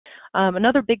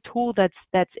Another big tool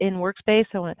that's in Workspace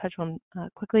I want to touch on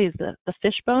quickly is the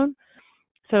Fishbone.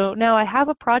 So now I have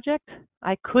a project.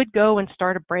 I could go and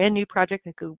start a brand new project.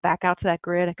 I could go back out to that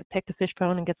grid. I could pick the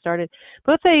Fishbone and get started.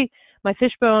 But let's say my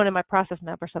Fishbone and my process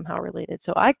map are somehow related.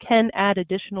 So I can add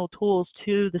additional tools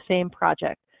to the same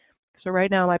project. So right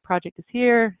now my project is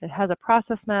here. It has a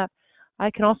process map.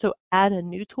 I can also add a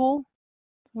new tool.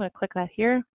 I'm going to click that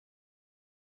here.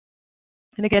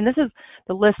 And again, this is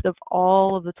the list of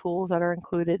all of the tools that are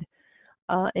included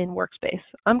in Workspace.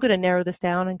 I'm going to narrow this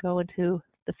down and go into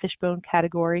the Fishbone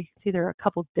category. See, there are a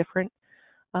couple different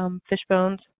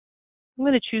Fishbones. I'm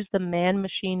going to choose the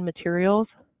man-machine materials.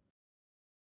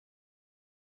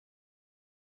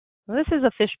 Now, this is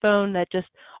a Fishbone that just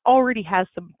already has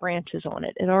some branches on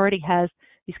it. It already has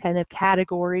these kind of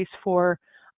categories for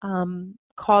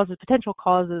potential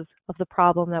causes of the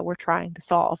problem that we're trying to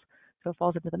solve. So it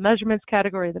falls into the measurements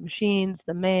category, the machines,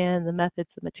 the man, the methods,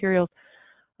 the materials.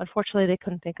 Unfortunately, they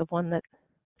couldn't think of one that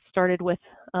started with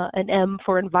an M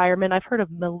for environment. I've heard of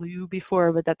milieu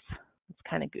before, but that's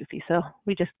kind of goofy. So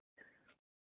we just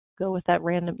go with that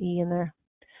random E in there.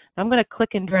 I'm going to click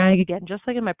and drag again, just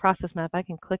like in my process map. I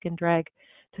can click and drag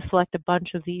to select a bunch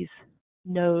of these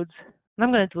nodes, and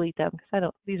I'm going to delete them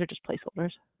because these are just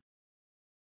placeholders.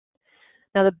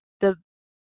 Now,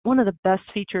 one of the best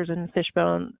features in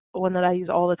Fishbone, one that I use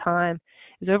all the time,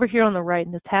 is over here on the right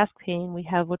in the task pane. We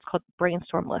have what's called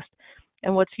brainstorm list,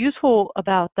 and what's useful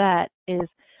about that is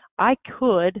I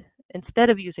could, instead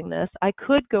of using this, I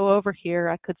could go over here.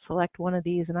 I could select one of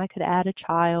these, and I could add a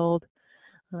child.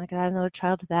 I could add another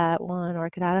child to that one, or I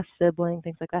could add a sibling,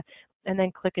 things like that, and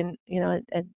then click in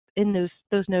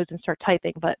those nodes and start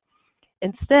typing. But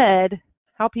instead,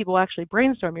 how people actually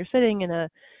brainstorm, you're sitting in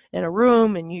a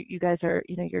room and you guys are,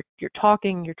 you're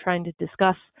talking, you're trying to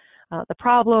discuss the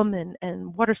problem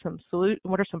and what are some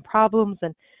problems,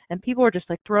 and people are just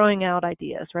like throwing out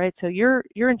ideas, right? So you're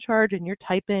in charge and you're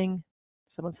typing.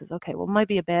 Someone says, okay, well, it might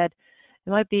be a bad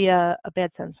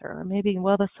sensor, or maybe,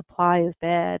 well, the supply is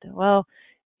bad. Well,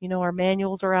 our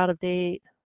manuals are out of date.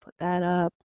 Put that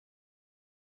up.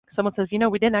 Someone says, we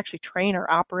didn't actually train our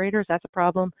operators. That's a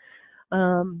problem.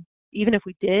 Even if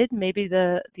we did, maybe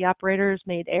the operators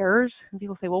made errors. And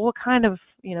people say, well, what kind of,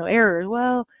 errors?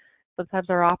 Well, sometimes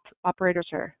our operators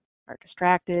are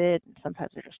distracted. Sometimes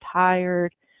they're just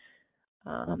tired.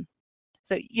 So,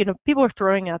 people are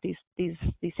throwing out these things,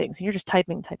 and you're just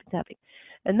typing.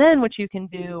 And then what you can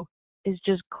do is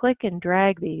just click and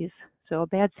drag these. So a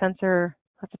bad sensor,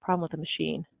 that's a problem with the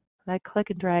machine. And I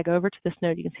click and drag over to this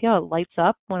node. You can see how it lights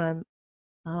up when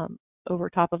I'm over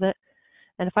top of it.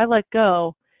 And if I let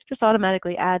go, it just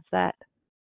automatically adds that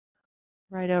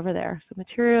right over there. So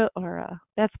material or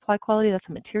bad supply quality, that's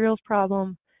a materials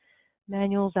problem.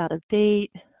 Manuals out of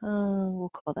date,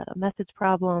 we'll call that a methods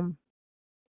problem.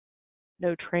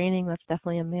 No training, that's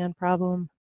definitely a man problem.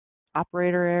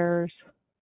 Operator errors.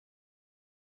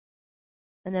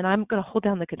 And then I'm going to hold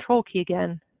down the control key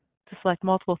again to select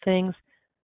multiple things.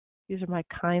 These are my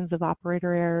kinds of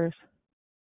operator errors.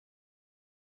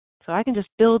 So I can just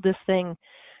build this thing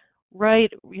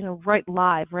right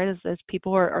live, right as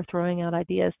people are throwing out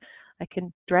ideas. I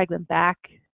can drag them back.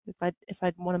 If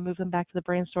I want to move them back to the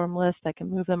brainstorm list, I can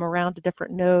move them around to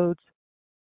different nodes.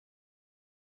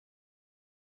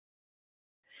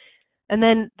 And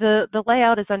then the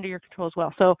layout is under your control as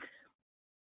well. So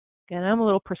again, I'm a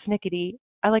little persnickety.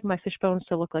 I like my Fishbones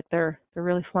to look like they're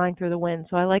really flying through the wind.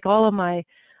 So I like all of my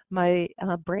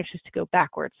branches to go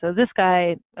backwards. So this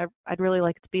guy, I'd really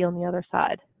like it to be on the other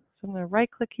side. So I'm going to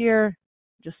right click here,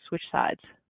 just switch sides.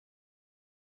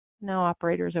 Now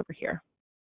operator is over here.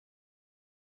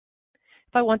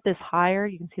 If I want this higher,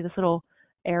 you can see this little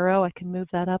arrow. I can move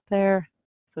that up there.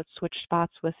 So it's switch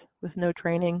spots with no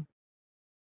training.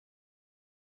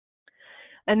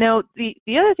 And now the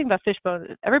other thing about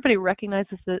Fishbone, everybody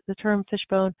recognizes the term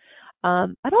Fishbone.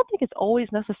 I don't think it's always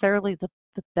necessarily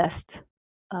the best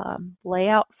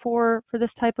layout for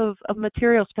this type of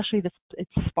material, especially if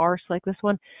it's sparse like this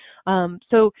one.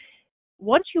 So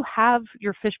once you have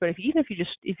your Fishbone, even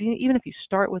if you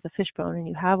start with a Fishbone and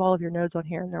you have all of your nodes on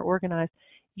here and they're organized,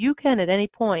 you can at any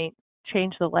point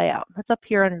change the layout. That's up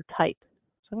here under Type.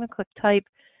 So I'm going to click Type,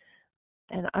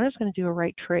 and I'm just going to do a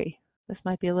right tree. This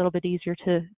might be a little bit easier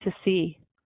to see.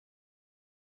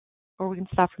 Or we can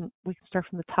start from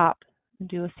the top and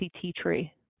do a CT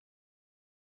tree.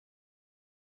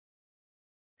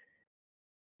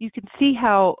 You can see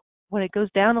how when it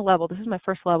goes down a level, this is my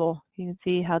first level, you can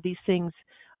see how these things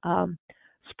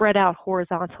spread out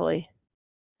horizontally.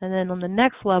 And then on the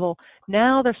next level,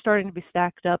 now they're starting to be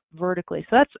stacked up vertically.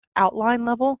 So that's outline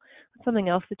level. That's something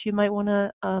else that you might want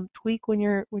to tweak when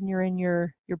you're in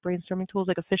your brainstorming tools,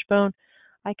 like a Fishbone.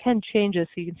 I can change this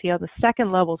so you can see how the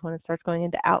second level is when it starts going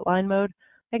into outline mode.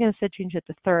 I can instead change it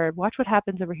to third. Watch what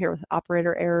happens over here with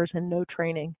operator errors and no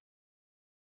training.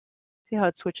 See how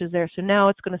it switches there. So now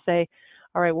it's going to say,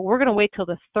 all right, well, we're going to wait till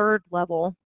the third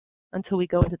level until we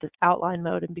go into this outline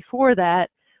mode. And before that,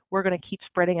 we're going to keep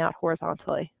spreading out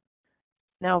horizontally.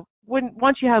 Now,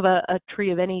 once you have a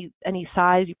tree of any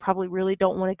size, you probably really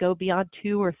don't want to go beyond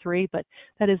 2 or 3, but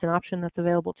that is an option that's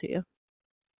available to you.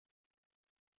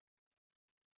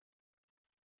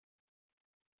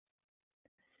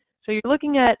 So you're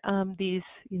looking at these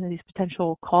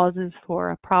potential causes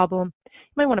for a problem.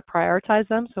 You might want to prioritize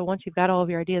them. So once you've got all of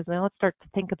your ideas, now let's start to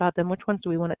think about them. Which ones do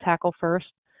we want to tackle first?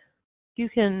 You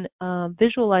can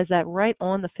visualize that right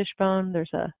on the Fishbone.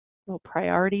 There's a little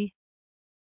priority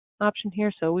option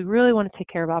here. So we really want to take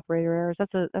care of operator errors.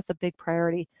 That's a big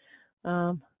priority.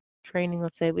 Training,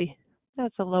 let's say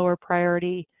that's a lower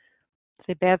priority.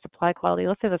 Say bad supply quality.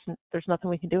 Let's say there's nothing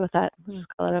we can do with that. Let's just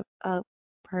call it a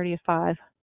priority of 5.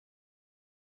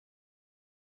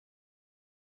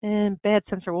 And bad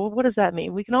sensor, well, what does that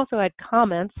mean? We can also add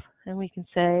comments, and we can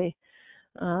say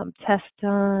test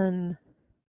done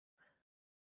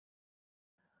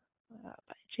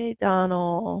by J.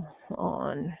 Donnell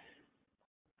on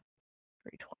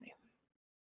 320.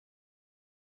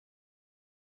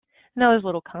 Now there's a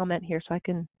little comment here, so I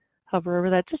can hover over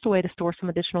that. Just a way to store some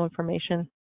additional information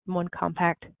in one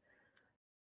compact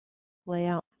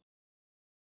layout.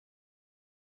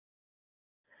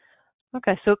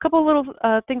 Okay, so a couple little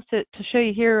things to show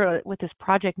you here with this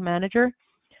project manager.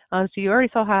 So you already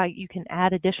saw how you can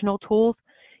add additional tools.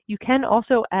 You can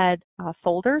also add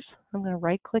folders. I'm going to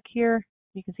right click here.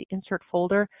 You can see insert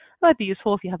folder. That might be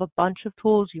useful if you have a bunch of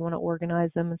tools, you want to organize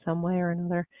them in some way or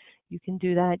another. You can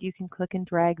do that. You can click and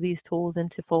drag these tools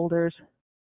into folders.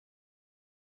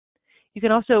 You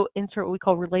can also insert what we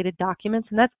call related documents,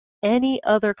 and that's any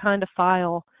other kind of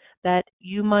file that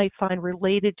you might find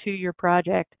related to your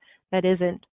project that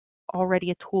isn't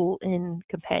already a tool in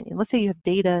Companion. Let's say you have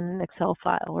data in an Excel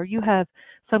file, or you have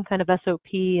some kind of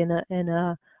SOP in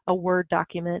a Word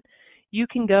document. You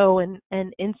can go and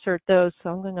insert those. So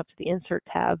I'm going up to the Insert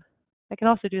tab. I can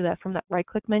also do that from that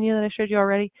right-click menu that I showed you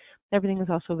already. Everything is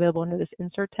also available under this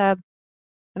Insert tab.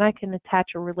 And I can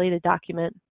attach a related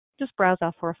document. Just browse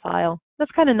out for a file.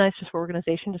 That's kind of nice just for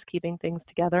organization, just keeping things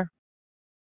together.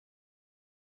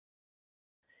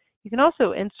 You can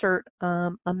also insert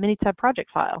a Minitab project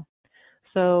file.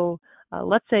 So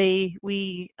let's say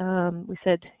we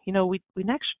said, we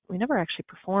never actually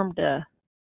performed a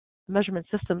measurement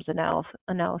systems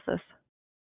analysis.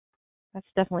 That's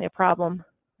definitely a problem.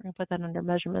 We're going to put that under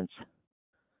measurements.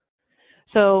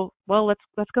 So, well,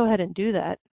 let's go ahead and do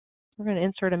that. We're going to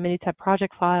insert a Minitab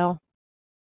project file.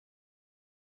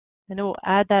 And it will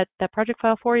add that project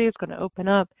file for you. It's going to open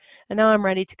up. And now I'm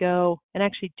ready to go and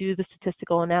actually do the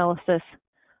statistical analysis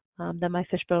that my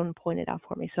Fishbone pointed out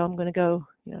for me. So I'm going to go,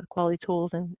 quality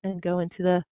tools and go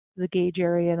into the gauge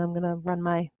area, and I'm going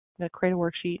to create a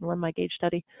worksheet and run my gauge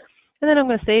study. And then I'm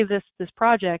going to save this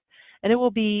project, and it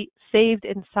will be saved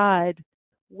inside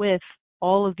with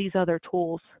all of these other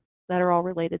tools that are all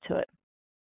related to it.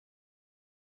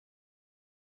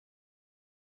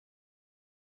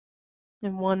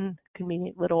 In one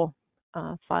convenient little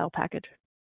file package.